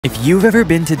If you've ever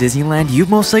been to Disneyland, you've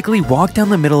most likely walked down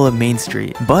the middle of Main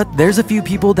Street, but there's a few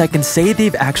people that can say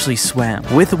they've actually swam,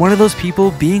 with one of those people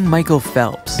being Michael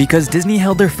Phelps, because Disney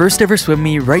held their first ever swim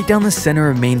meet right down the center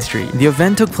of Main Street. The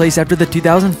event took place after the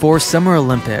 2004 Summer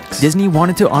Olympics. Disney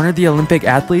wanted to honor the Olympic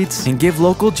athletes and give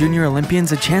local junior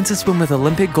Olympians a chance to swim with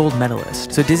Olympic gold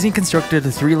medalists, so Disney constructed a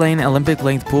 3-lane Olympic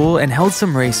length pool and held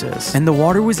some races, and the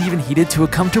water was even heated to a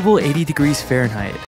comfortable 80 degrees Fahrenheit.